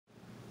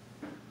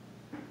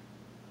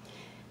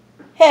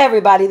Hey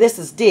everybody, this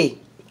is Dee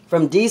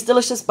from Dee's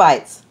Delicious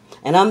Bites,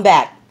 and I'm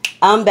back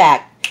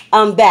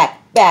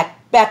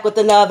with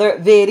another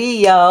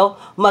video,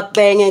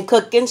 mukbang and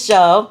cooking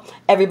show.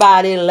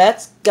 Everybody,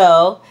 let's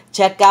go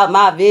check out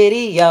my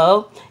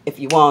video. If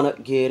you want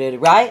to get it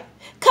right,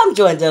 come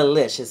join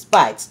Delicious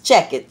Bites.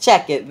 Check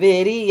it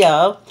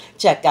video.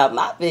 Check out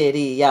my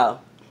video.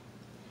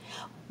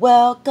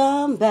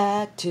 Welcome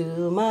back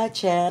to my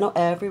channel,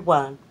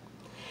 everyone.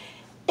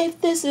 If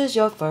this is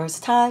your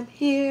first time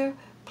here,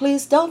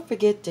 please don't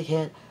forget to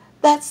hit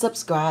that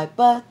subscribe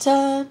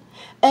button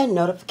and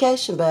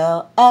notification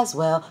bell as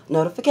well.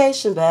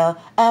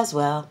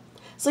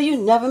 So you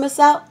never miss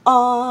out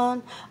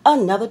on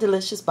another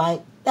delicious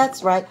bite.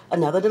 That's right,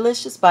 another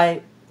delicious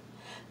bite.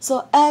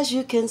 So as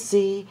you can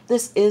see,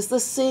 this is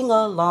the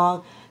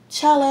sing-along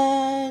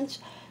challenge.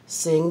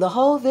 Sing the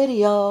whole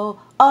video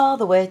all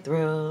the way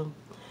through.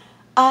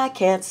 I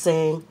can't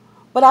sing,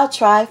 but I'll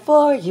try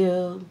for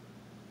you.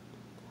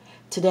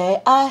 Today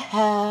I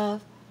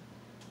have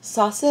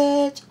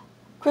sausage,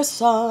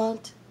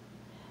 croissant,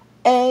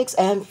 eggs,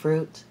 and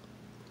fruit.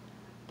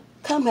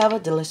 Come have a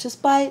delicious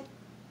bite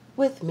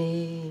with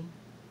me.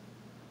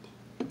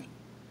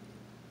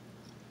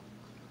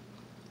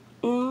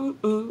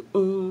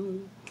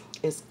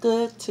 It's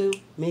good to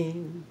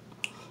me.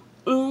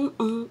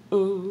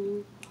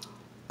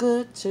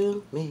 Good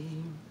to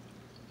me.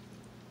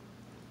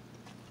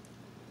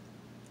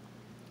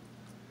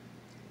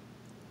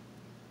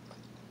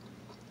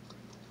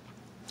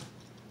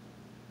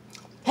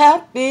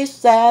 Happy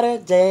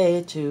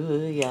Saturday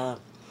to ya.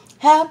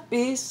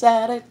 Happy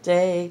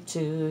Saturday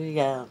to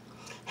ya.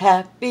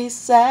 Happy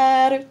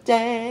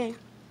Saturday.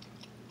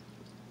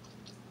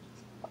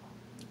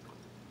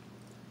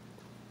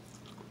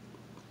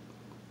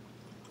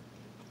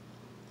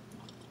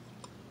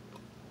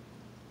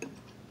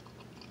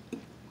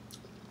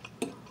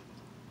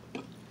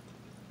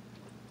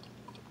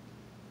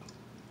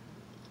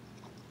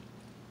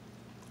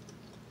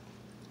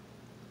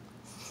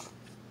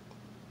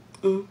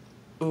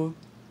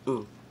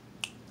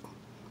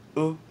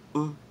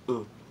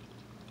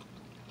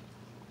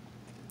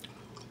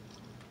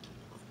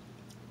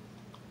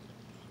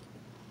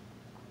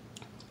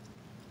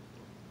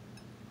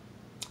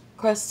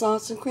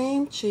 Croissants and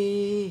cream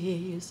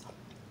cheese.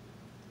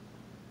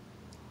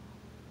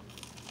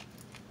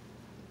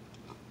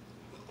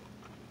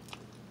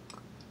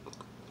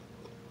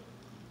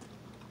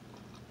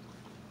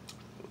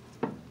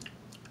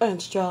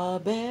 And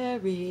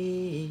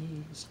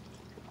strawberries.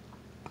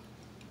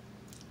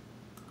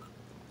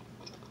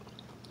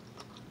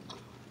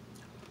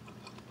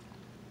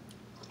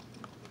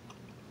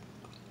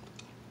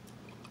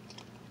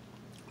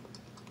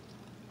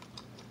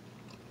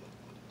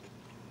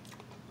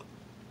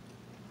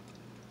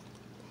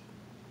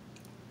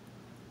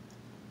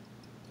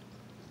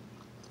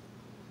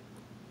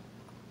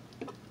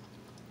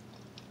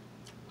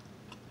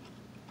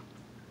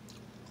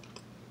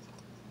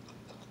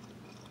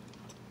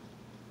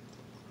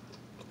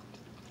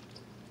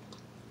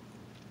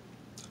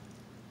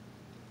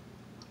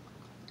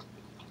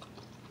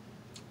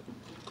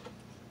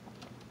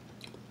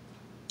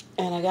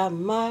 And I got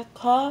my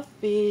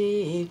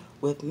coffee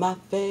with my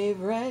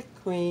favorite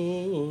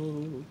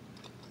cream.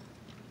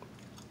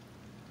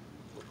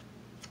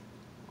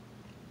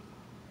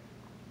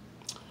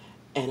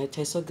 And it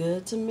tastes so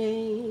good to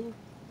me.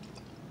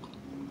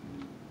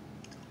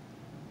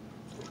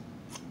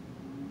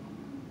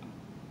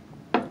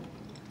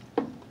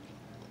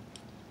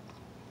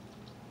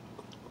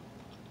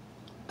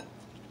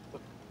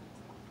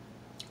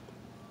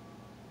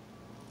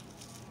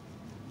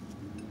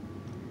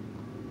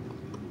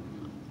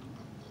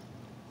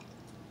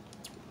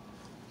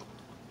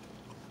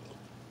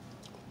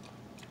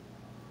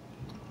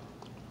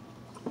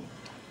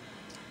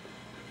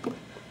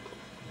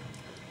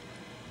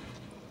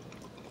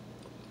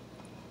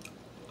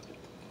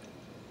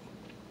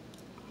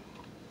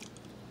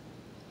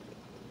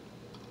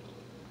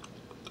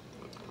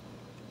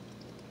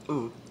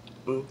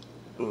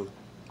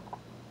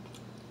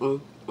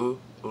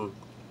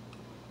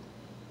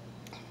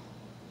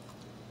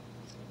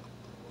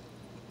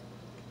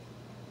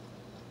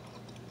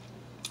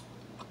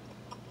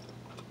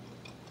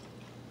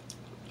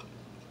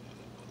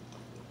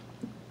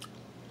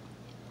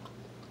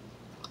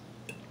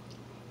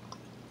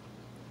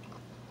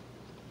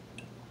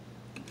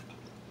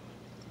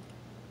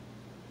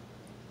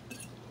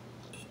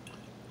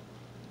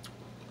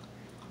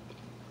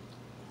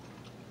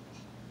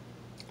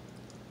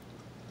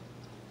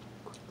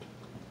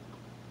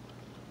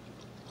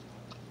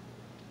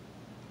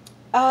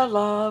 I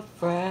love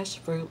fresh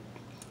fruit.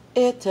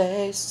 It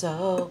tastes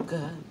so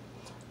good.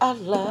 I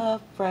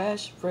love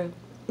fresh fruit.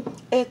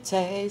 It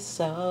tastes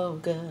so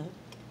good.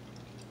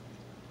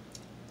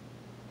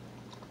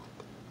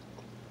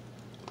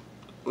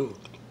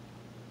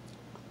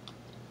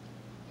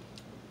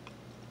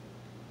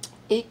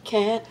 It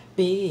can't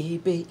be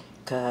beat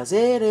 'cause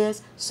it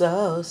is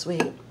so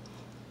sweet.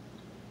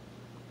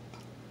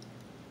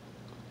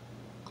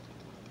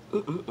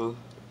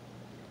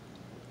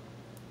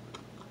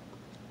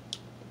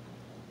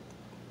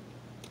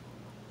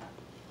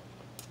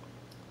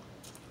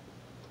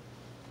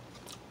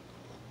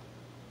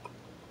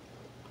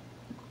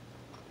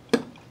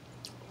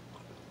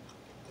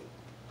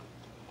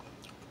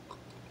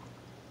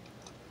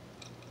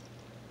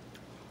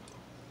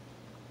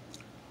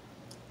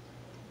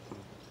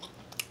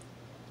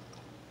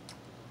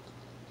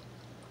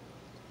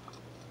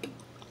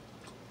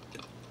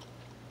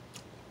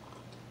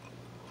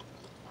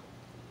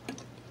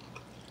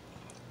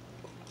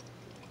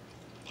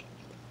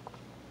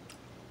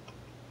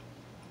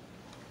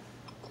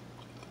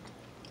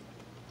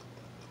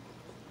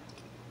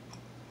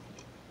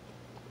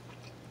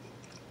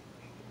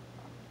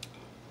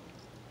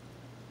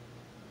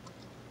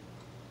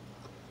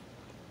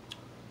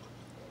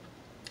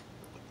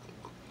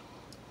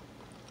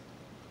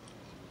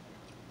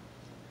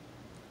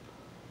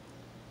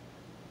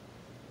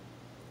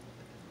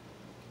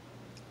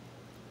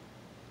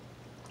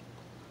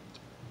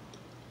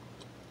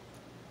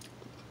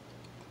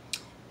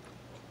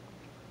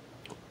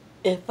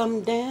 If I'm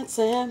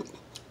dancing,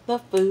 the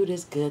food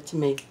is good to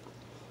me.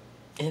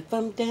 If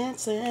I'm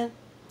dancing,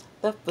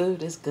 the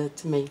food is good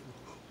to me.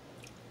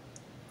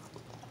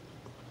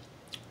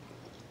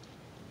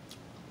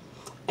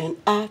 And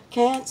I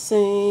can't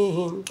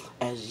sing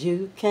as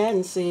you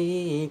can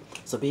see.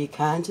 So be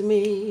kind to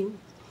me.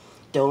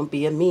 Don't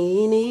be a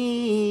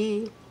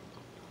meanie.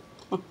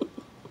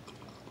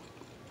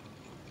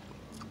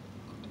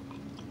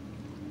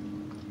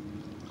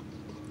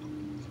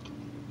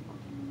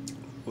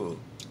 Mm.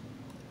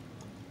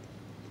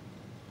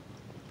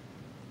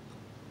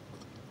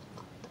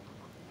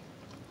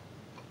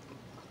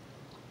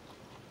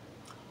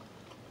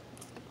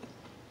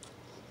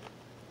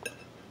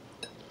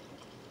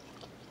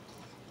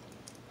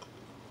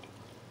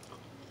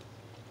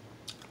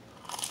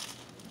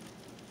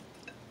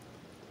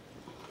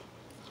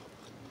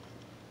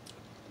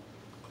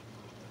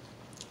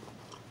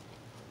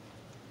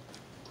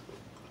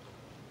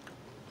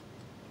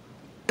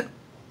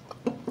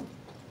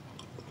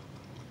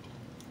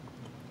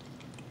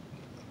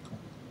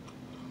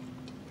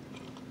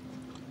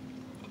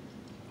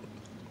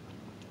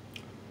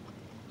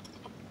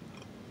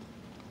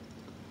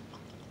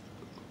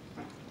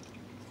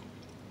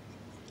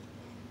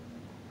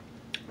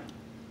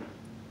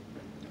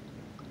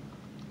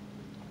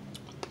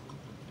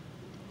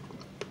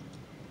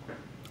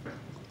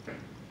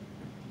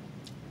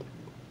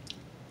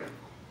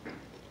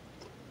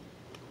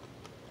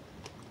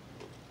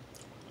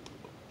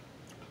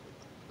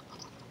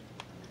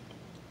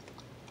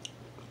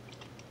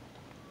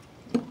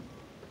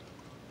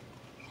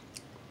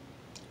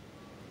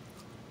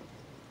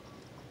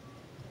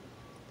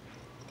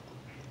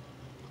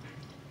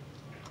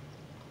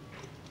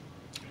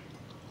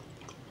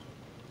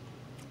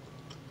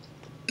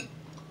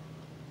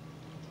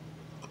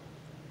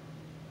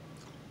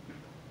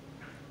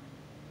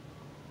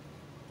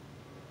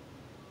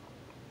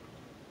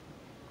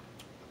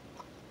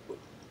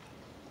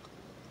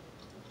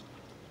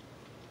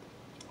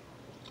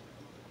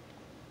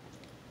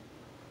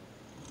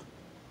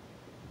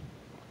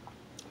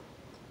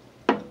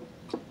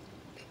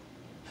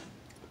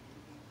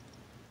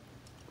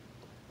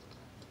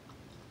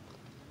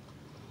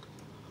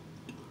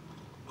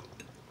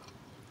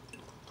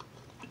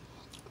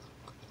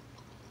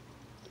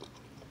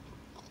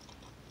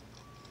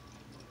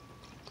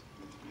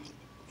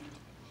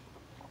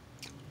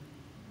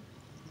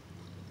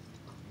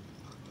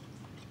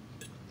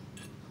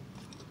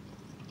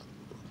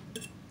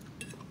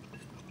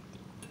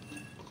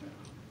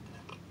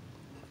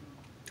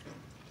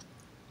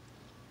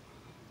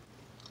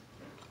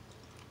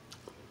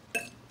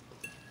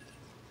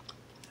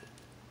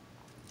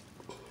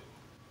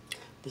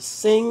 The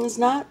sing's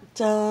not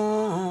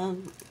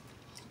done.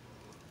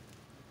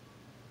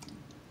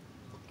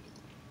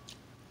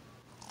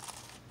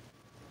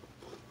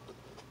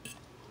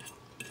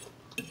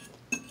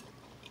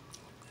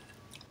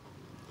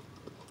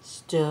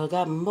 Still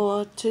got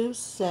more to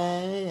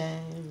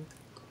say.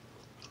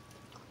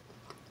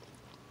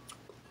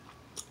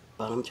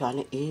 But I'm trying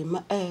to eat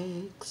my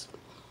eggs.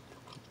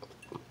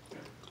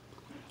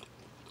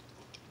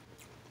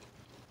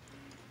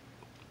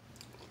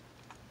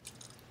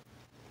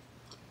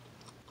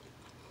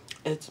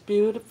 It's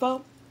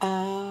beautiful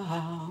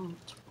out.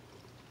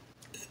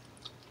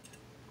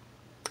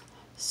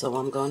 So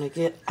I'm gonna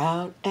get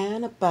out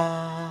and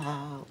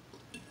about.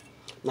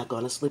 Not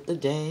gonna sleep the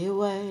day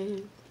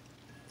away.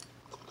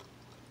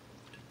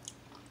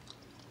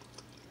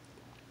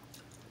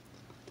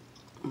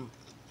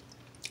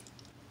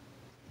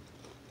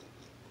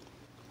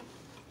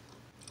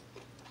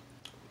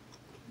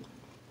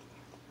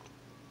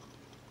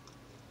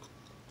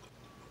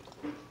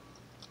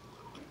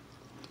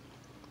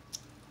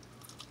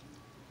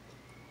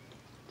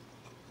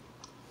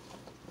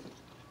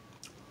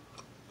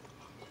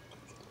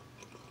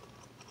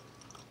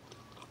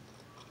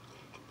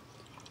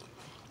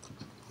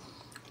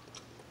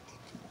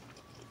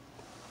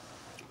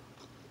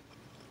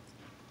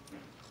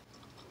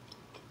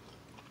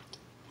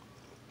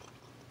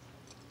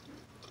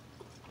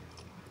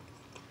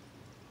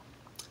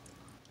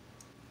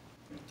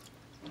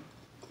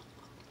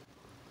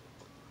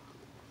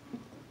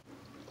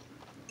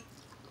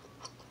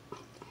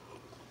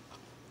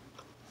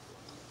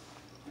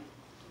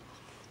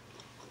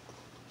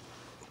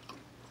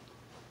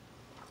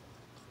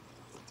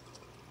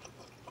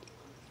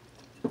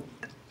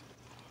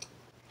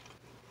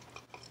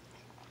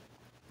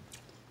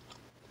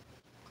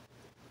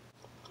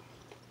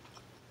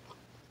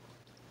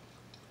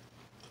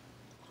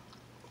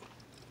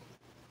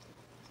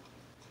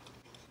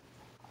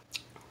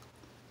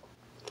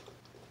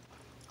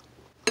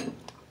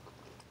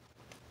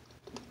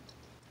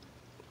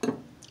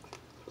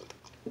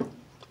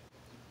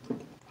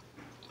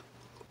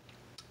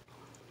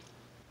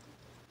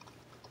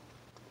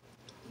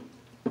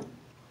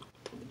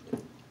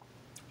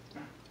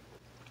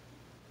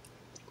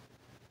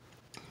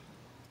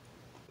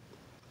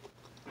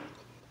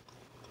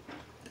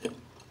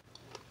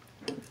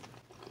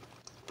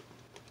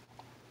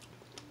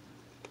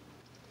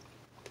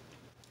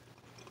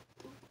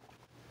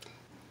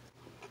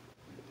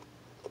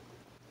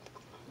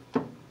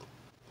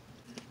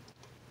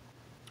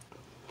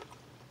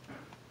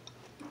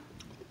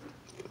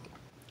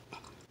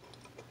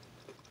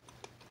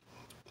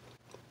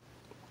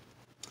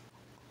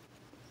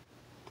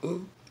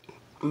 Mm,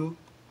 mm,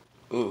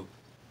 mm,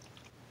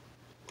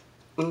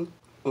 mm,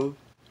 mm,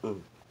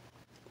 mm.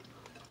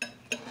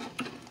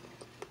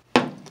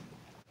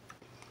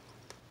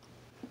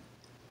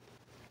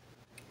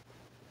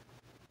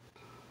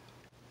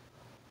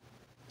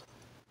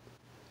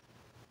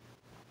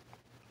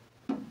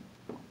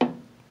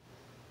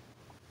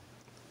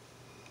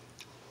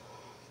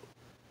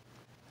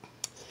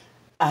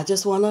 I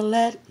just want to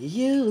let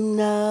you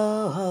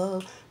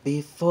know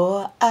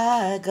before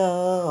I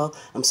go,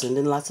 I'm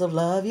sending lots of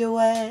love your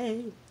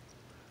way.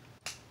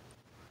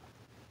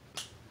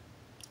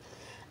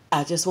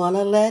 I just want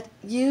to let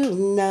you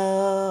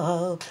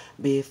know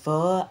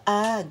before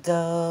I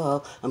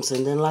go, I'm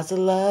sending lots of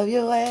love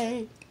your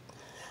way.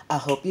 I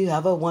hope you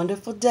have a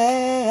wonderful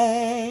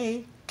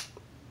day.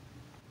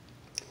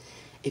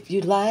 If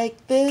you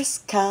like this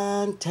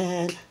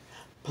content,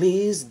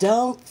 please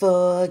don't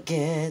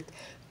forget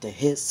to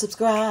hit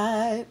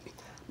subscribe.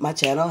 My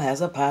channel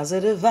has a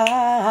positive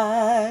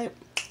vibe.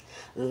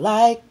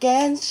 Like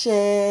and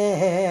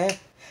share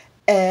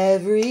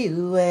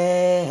everywhere.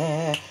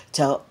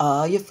 Tell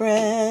all your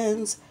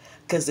friends,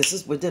 'cause this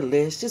is where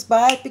Delicious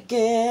Bite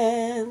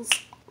begins.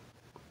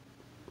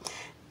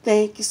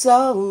 Thank you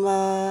so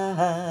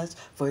much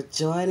for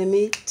joining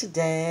me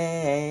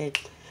today.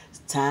 It's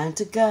time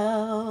to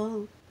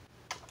go.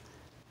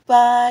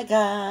 Bye,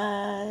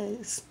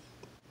 guys.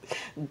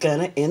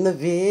 Gonna end the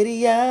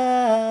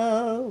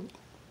video.